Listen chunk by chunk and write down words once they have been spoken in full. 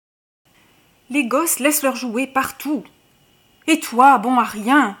Les gosses laissent leur jouet partout. Et toi, bon à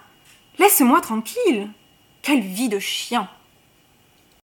rien, laisse-moi tranquille. Quelle vie de chien!